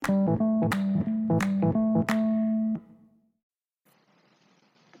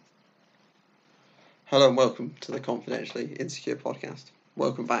Hello and welcome to the Confidentially Insecure podcast.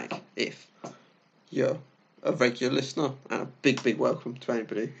 Welcome back if you're a regular listener, and a big welcome to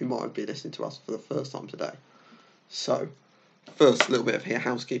anybody who might be listening to us for the first time today. So, first, a little bit of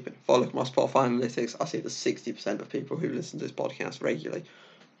housekeeping. If I look at my Spotify analytics, I see that 60% of people who listen to this podcast regularly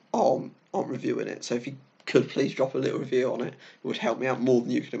aren't reviewing it. So if you could please drop a little review on it, it would help me out more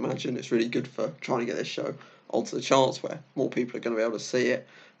than you can imagine. It's really good for trying to get this show onto the charts where more people are going to be able to see it,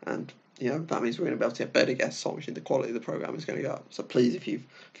 and that means we're going to be able to get better guests on, which the quality of the program is going to go up. So please, if you've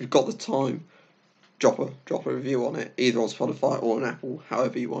got the time, drop a review on it, either on Spotify or on Apple,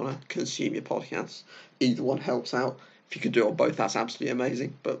 however you want to consume your podcasts. Either one helps out. If you could do it on both, that's absolutely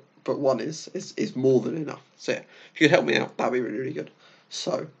amazing. But one is more than enough. So yeah, if you could help me out, that'd be really good.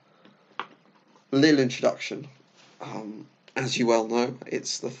 So, little introduction. As you well know,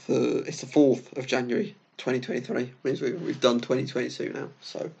 it's the 4th of January 2023. Means we've done 2022 now.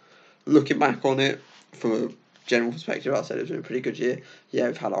 So, looking back on it from a general perspective, I said it's been a pretty good year. Yeah,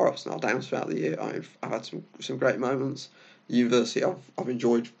 we've had our ups and our downs throughout the year. I've had some great moments. University, I've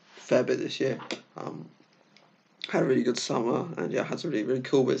enjoyed a fair bit this year. Had a really good summer, and yeah, had some really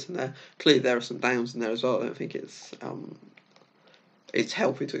cool bits in there. Clearly, there are some downs in there as well. I don't think it's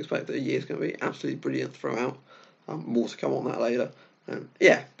healthy to expect that a year's going to be absolutely brilliant throughout. More to come on that later. But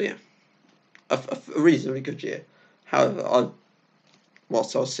yeah, a reasonably good year. However,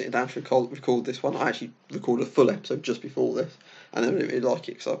 whilst I was sitting down to record this one, I actually recorded a full episode just before this, and I didn't really like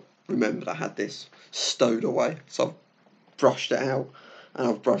it because I remembered I had this stowed away. So I've brushed it out, and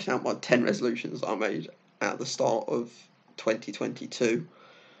I've brushed out my 10 resolutions that I made at the start of 2022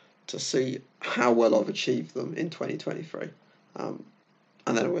 to see how well I've achieved them in 2023. And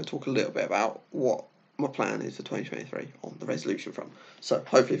then I'm going to talk a little bit about what my plan is for 2023 on the resolution front. So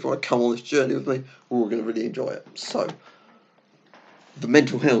hopefully if you want to come on this journey with me, we're all going to really enjoy it. So, the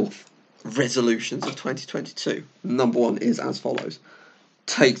mental health resolutions of 2022. Number one is as follows.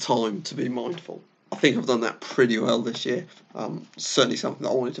 Take time to be mindful. I think I've done that pretty well this year. Certainly something that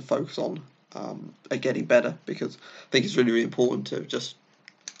I wanted to focus on at getting better, because I think it's really important to just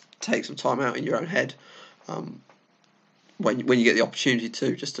take some time out in your own head when you get the opportunity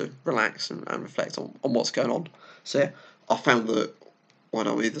to, just to relax and reflect on what's going on. So yeah, I found that when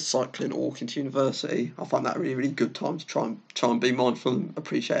I'm either cycling or walking to university, I find that a really good time to try and be mindful and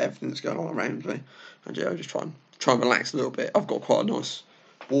appreciate everything that's going on around me, and just try and relax a little bit. I've got quite a nice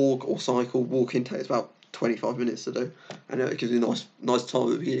walk or cycle. Walking takes about 25 minutes to do, and it gives you a nice time at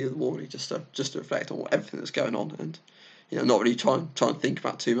the beginning of the morning just to reflect on everything that's going on, and not really try and think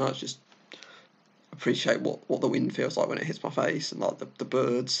about too much. Just appreciate what the wind feels like when it hits my face, and like the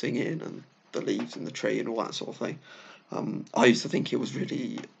birds singing and the leaves in the tree and all that sort of thing. I used to think it was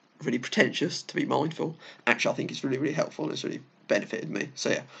really pretentious to be mindful. Actually, I think it's really helpful, and it's really benefited me. So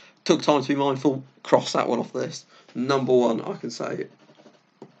yeah, took time to be mindful, cross that one off the list. Number one, I can say,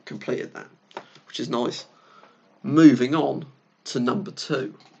 completed that, which is nice. Moving on to number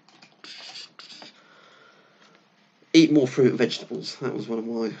two. Eat more fruit and vegetables. That was one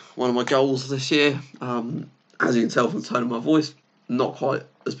of my goals this year. As you can tell from the tone of my voice, not quite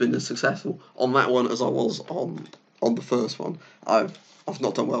as been as successful on that one as I was on the first one. I've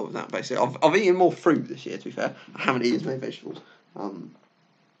not done well with that, basically. I've eaten more fruit this year, to be fair. I haven't eaten as many vegetables.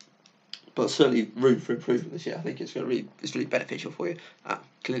 But certainly room for improvement this year. I think it's really beneficial for you.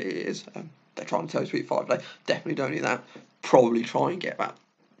 Clearly it is. They're trying to tell you to eat 5 a day. Definitely don't eat that. Probably try and get about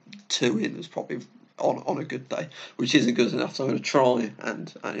 2 in as probably on a good day, which isn't good enough. So I'm going to try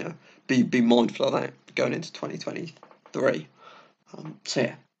and be mindful of that going into 2023. So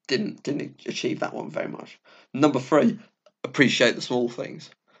yeah, didn't achieve that one very much. Number 3, appreciate the small things.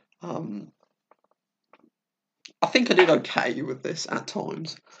 I think I did okay with this at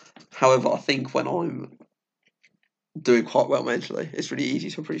times. However, I think when I'm doing quite well mentally, it's really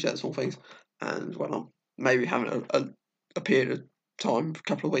easy to appreciate the small things. And when I'm maybe having a period of time, a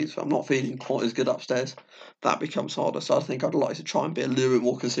couple of weeks, where I'm not feeling quite as good upstairs, that becomes harder. So I think I'd like to try and be a little bit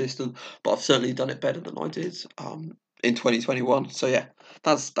more consistent. But I've certainly done it better than I did in 2021. So yeah,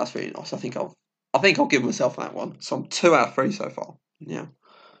 that's really nice. I think I'll give myself that one. So I'm 2 out of 3 so far. Yeah,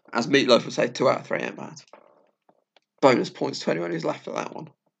 as Meatloaf would say, 2 out of 3 ain't bad. Bonus points to anyone who's left at that one.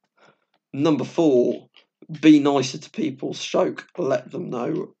 Number 4, be nicer to people. Stroke, let them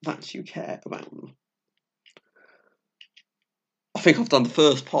know that you care about them. I think I've done the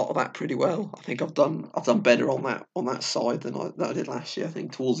first part of that pretty well. I think I've done better on that side than I did last year. I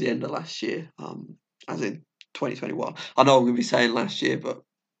think towards the end of last year, as in 2021. I know I'm going to be saying last year, but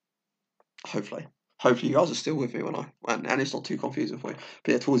hopefully you guys are still with me and it's not too confusing for you.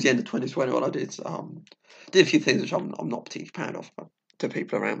 But yeah, towards the end of 2021, I did a few things which I'm not particularly proud of to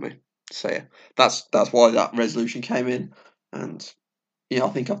people around me. So yeah, that's why that resolution came in, and I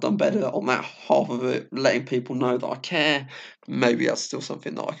think I've done better on that half of it, letting people know that I care. Maybe that's still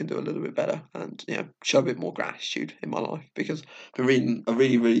something that I can do a little bit better, and show a bit more gratitude in my life, because I've been reading a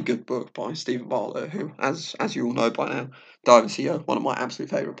really, really good book by Stephen Bartlett, who, as you all know by now, Diver CEO, one of my absolute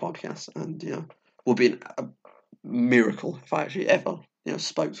favourite podcasts, and would be a miracle if I actually ever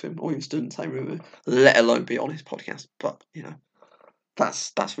spoke to him or even stood in the same room with him, let alone be on his podcast. But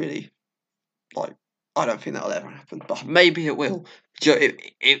that's really, like, I don't think that'll ever happen, but maybe it will.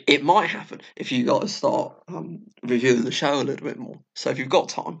 It might happen if you guys start reviewing the show a little bit more. So if you've got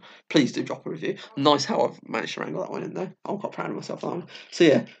time, please do drop a review. Nice how I've managed to wrangle that one in there. I'm quite proud of myself on that one. So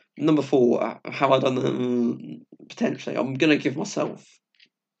yeah, number 4, have I done potentially? I'm gonna give myself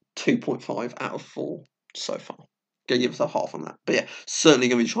 2.5 out of 4 so far. Gonna give myself half on that, but yeah, certainly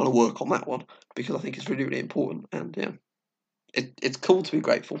gonna be trying to work on that one, because I think it's really, really important, and it's cool to be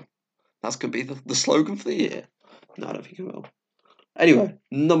grateful. That's going to be the slogan for the year. No, I don't think it will. Anyway,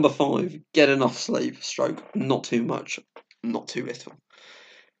 number 5, get enough sleep. Stroke, not too much, not too little.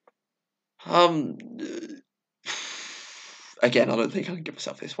 Again, I don't think I can give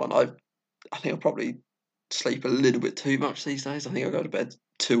myself this one. I think I'll probably sleep a little bit too much these days. I think I'll go to bed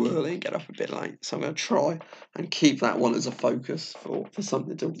too early and get up a bit late. So I'm going to try and keep that one as a focus for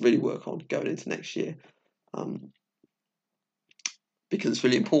something to really work on going into next year. Because it's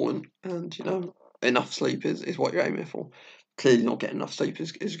really important, and enough sleep is what you're aiming for. Clearly, not getting enough sleep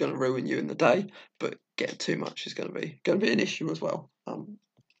is going to ruin you in the day, but getting too much is going to be an issue as well.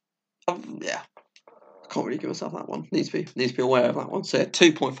 Yeah, I can't really give myself that one. Needs to be aware of that one. So yeah,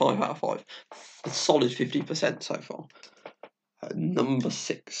 2.5 out of 5, a solid 50% so far. Number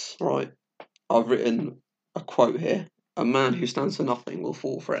 6, right? I've written a quote here: "A man who stands for nothing will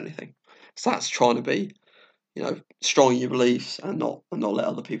fall for anything." So that's trying to be strong in your beliefs, and not let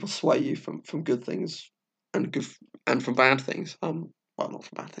other people sway you from good things and from bad things. Well, not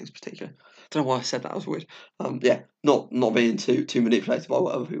from bad things particularly. I don't know why I said that. That was weird. Yeah, not being too manipulated by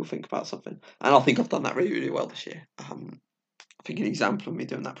what other people think about something. And I think I've done that really, really well this year. I think an example of me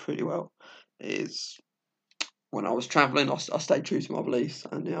doing that pretty well is when I was travelling. I stayed true to my beliefs,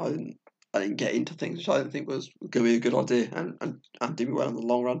 and I didn't get into things which I didn't think was going to be a good idea, and did me well in the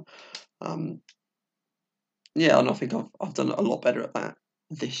long run. Yeah, and I think I've done a lot better at that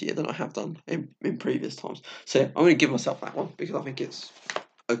this year than I have done in previous times. So yeah, I'm going to give myself that one, because I think it's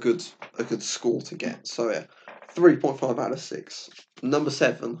a good score to get. So yeah, 3.5 out of 6. Number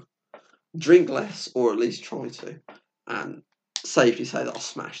 7, drink less, or at least try to. And safely say that I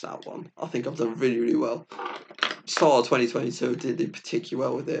smashed that one. I think I've done really, really well. Start of 2022 did particularly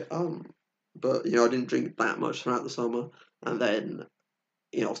well with it. But I didn't drink that much throughout the summer, and then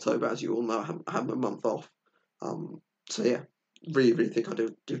in October, as you all know, I had a month off. So yeah, really, really think I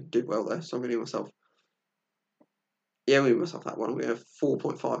did well there. So I'm going to give myself, I'm going to give myself that one. I'm going to have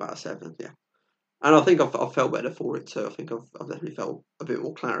 4.5 out of 7. Yeah, and I think I've felt better for it too. I think I've definitely felt a bit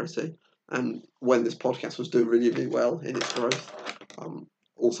more clarity. And when this podcast was doing really, really well in its growth,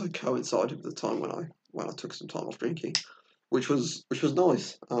 also coincided with the time when I took some time off drinking, which was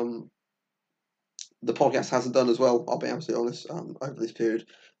nice. The podcast hasn't done as well, I'll be absolutely honest, over this period,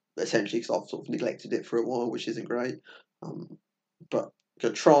 essentially because I've sort of neglected it for a while, which isn't great. But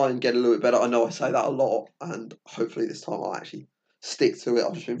going to try and get a little bit better. I know I say that a lot, and hopefully this time I'll actually stick to it.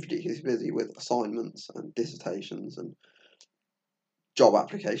 I've just been ridiculously busy with assignments and dissertations and job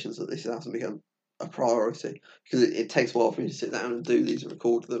applications that this hasn't become a priority, because it takes a while for me to sit down and do these and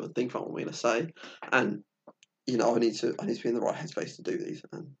record them and think about what I'm going to say, and I need to be in the right headspace to do these,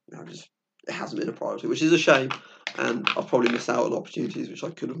 and just it hasn't been a priority, which is a shame, and I've probably missed out on opportunities which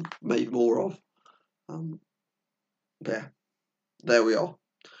I could have made more of. But yeah, there we are.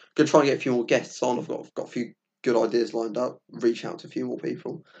 Gonna try and get a few more guests on. I've got a few good ideas lined up. Reach out to a few more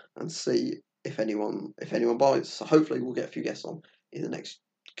people and see if anyone bites. So hopefully we'll get a few guests on in the next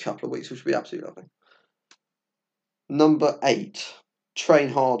couple of weeks, which will be absolutely lovely. Number 8, train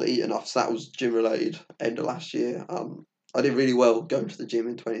hard, eat enough. So that was gym related. End of last year. I did really well going to the gym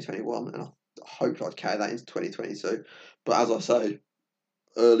in 2021, and I hoped I'd carry that into 2022. But as I say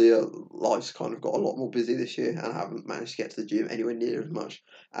earlier, life's kind of got a lot more busy this year, and I haven't managed to get to the gym anywhere near as much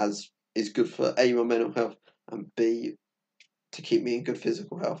as is good for A, my mental health, and B, to keep me in good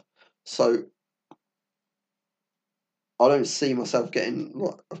physical health. So I don't see myself getting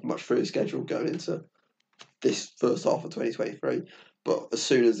much through the schedule going into this first half of 2023. But as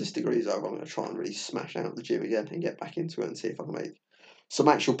soon as this degree is over, I'm going to try and really smash out the gym again and get back into it and see if I can make some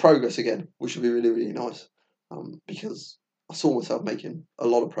actual progress again, which would be really, really nice. Because I saw myself making a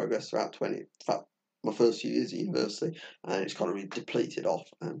lot of progress throughout my first few years at university, and it's kind of really depleted off.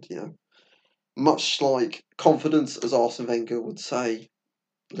 And much like confidence, as Arsene Wenger would say,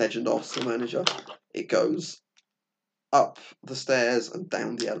 legend Arsenal manager, it goes up the stairs and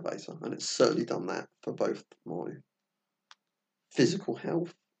down the elevator, and it's certainly done that for both my physical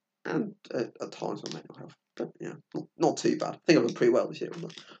health and at times my mental health. But yeah, not too bad. I think I've done pretty well this year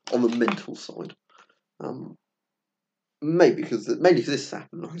on the mental side. Mainly because this has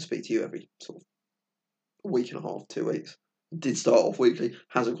happened. I can speak to you every sort of week and a half, 2 weeks. Did start off weekly,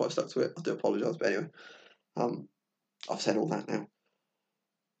 hasn't quite stuck to it. I do apologise, but anyway, I've said all that now.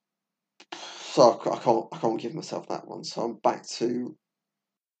 So I can't give myself that one. So I'm back to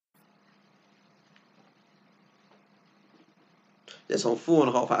so I'm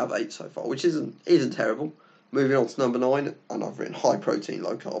 4.5 out of 8 so far, which isn't terrible. Moving on to number 9, and I've written high protein,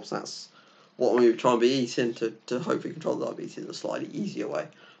 low carbs. That's what I'm going to try and be eating to hopefully control the diabetes in a slightly easier way.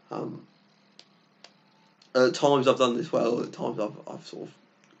 At times I've done this well. At times I've sort of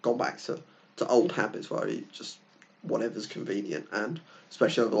gone back to old habits where I eat just whatever's convenient, and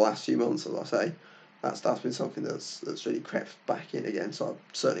especially over the last few months, as I say, that's been something that's really crept back in again. So I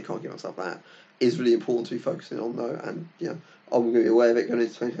certainly can't give myself that. It's really important to be focusing on though, and I'm going to be aware of it going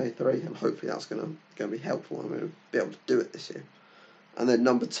into 2023, and hopefully that's going to be helpful. I'm going to be able to do it this year. And then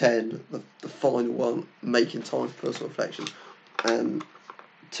number 10, the final one, making time for personal reflection. And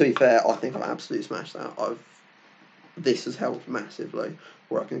to be fair, I think I've absolutely smashed that. This has helped massively,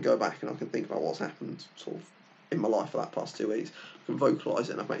 where I can go back and I can think about what's happened sort of in my life for that past 2 weeks. I can vocalise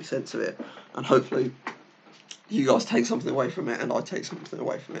it and I make sense of it, and hopefully you guys take something away from it and I take something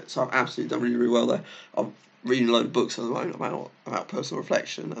away from it. So I've absolutely done really, really well there. I'm reading a load of books at the moment about personal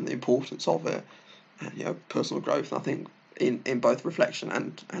reflection and the importance of it, and personal growth. And I think in both reflection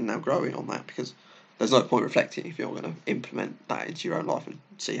and now growing on that, because there's no point reflecting if you're going to implement that into your own life and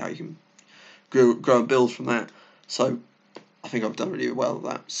see how you can grow and build from that. So I think I've done really well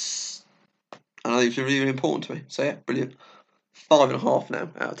with that, and I think it's really, really important to me. So yeah, brilliant. 5.5 now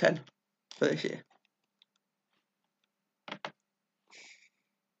out of 10 for this year.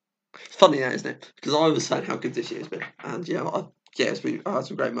 Funny now, isn't it? Because I was saying how good this year's been, and I've had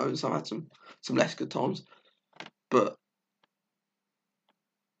some great moments. I've had some less good times, but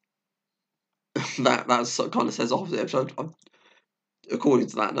that sort of kind of says opposite. According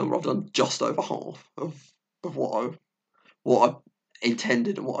to that number, I've done just over half of what I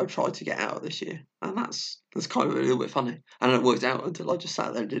intended and what I tried to get out of this year, and that's kind of a little bit funny. And it worked out until I just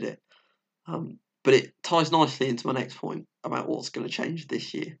sat there and did it. But it ties nicely into my next point about what's going to change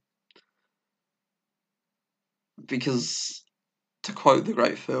this year, because to quote the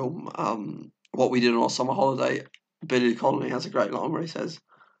great film, What We Did on Our Summer Holiday, Billy Connolly has a great line where he says,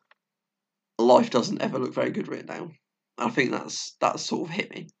 "Life doesn't ever look very good written down." And I think that's sort of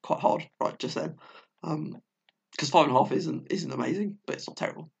hit me quite hard right just then, because 5.5 isn't amazing, but it's not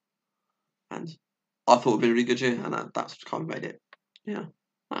terrible, and I thought it'd been a really good year, and that's kind of made it. Yeah,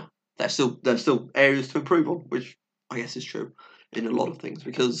 there's still areas to improve on, which I guess is true in a lot of things,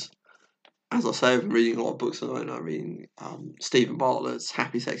 because as I say, I've been reading a lot of books at the moment. I'm reading Stephen Bartlett's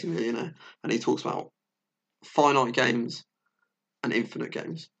Happy Sexy Millionaire, and he talks about finite games and infinite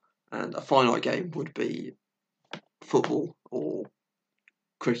games. And a finite game would be football or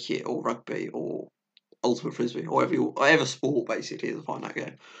cricket or rugby or ultimate frisbee or whatever sport basically is a finite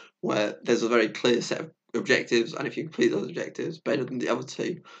game, where there's a very clear set of objectives, and if you complete those objectives better than the other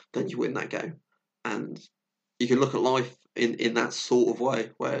two, then you win that game. And you can look at life in that sort of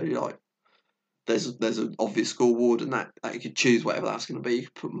way, where you're like, there's an obvious scoreboard, and that you could choose whatever that's going to be. You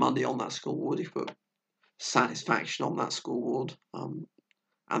could put money on that scoreboard, you could put satisfaction on that scoreboard, and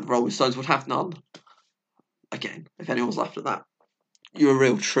the Rolling Stones would have none. Again, if anyone's laughed at that, you're a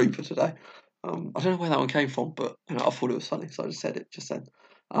real trooper today. I don't know where that one came from, but I thought it was funny, so I just said it just then.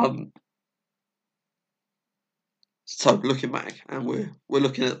 So looking back, and we're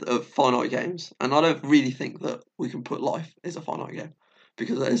looking at finite games, and I don't really think that we can put life as a finite game,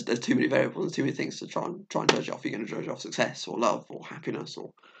 because there's too many variables, there's too many things to try and judge off. You're going to judge off success or love or happiness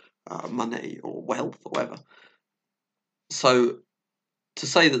or money or wealth or whatever. So to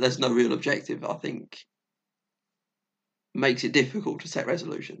say that there's no real objective, I think, makes it difficult to set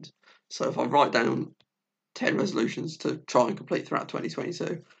resolutions. So if I write down 10 resolutions to try and complete throughout 2022,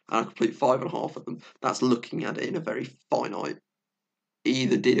 and I complete 5.5 of them, that's looking at it in a very finite, you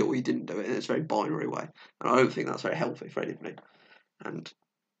either did it or you didn't do it, in a very binary way. And I don't think that's very healthy for anybody. And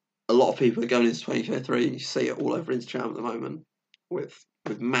a lot of people are going into 2023, you see it all over Instagram at the moment, with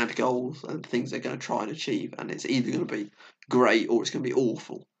mad goals and things they're going to try and achieve, and it's either going to be great or it's going to be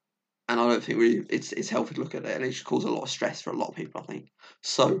awful. And I don't think really it's healthy to look at it, and it just causes a lot of stress for a lot of people, I think.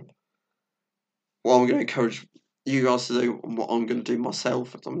 So what I'm going to encourage you guys to do, and what I'm going to do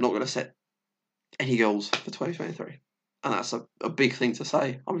myself, is I'm not going to set any goals for 2023. And that's a big thing to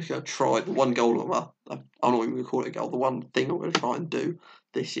say. I'm just going to try the one goal. Well, I'm not even going to call it a goal. The one thing I'm going to try and do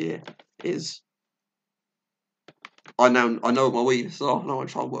this year is I know what my weaknesses are, and I want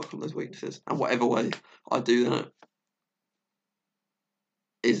to try and work on those weaknesses. And whatever way I do that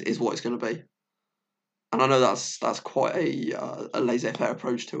is what it's going to be. And I know that's quite a laissez-faire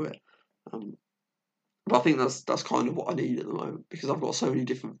approach to it, but I think that's kind of what I need at the moment, because I've got so many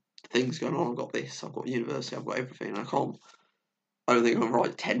different things going on. I've got this, I've got university, I've got everything, and I don't think I can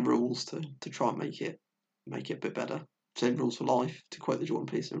write 10 rules to try and make it a bit better. 10 rules for life, to quote the Jordan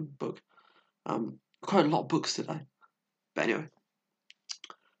Peterson book. Quite a lot of books today, but anyway.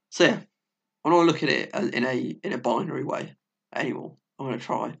 So yeah, I'm not looking at it in a binary way anymore. I'm going to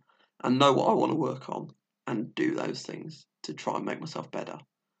try and know what I want to work on and do those things to try and make myself better.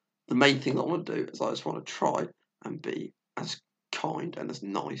 The main thing I want to do is I just want to try and be as kind and as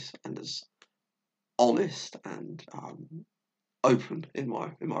nice and as honest and open in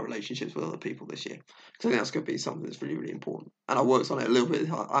my relationships with other people this year, because I think that's going to be something that's really, really important. And I worked on it a little bit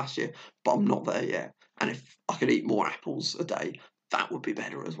last year, but I'm not there yet. And if I could eat more apples a day, that would be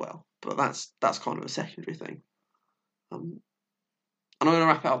better as well. But that's kind of a secondary thing. And I'm going to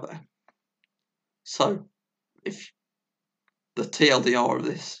wrap it up there. So, if the TLDR of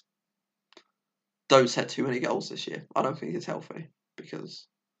this, don't set too many goals this year. I don't think it's healthy, because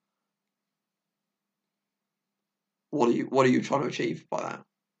what are you trying to achieve by that?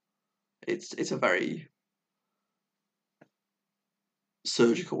 It's a very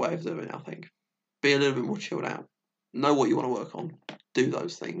surgical way of doing it, I think. Be a little bit more chilled out. Know what you want to work on. Do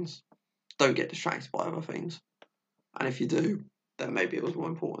those things. Don't get distracted by other things. And if you do, then maybe it was more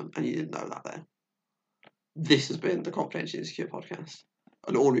important and you didn't know that there. This has been the Confidentially Insecure podcast.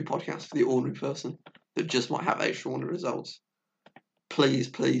 An ordinary podcast for the ordinary person that just might have extraordinary results. Please,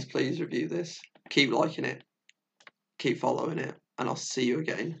 please, please review this. Keep liking it. Keep following it. And I'll see you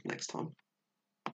again next time.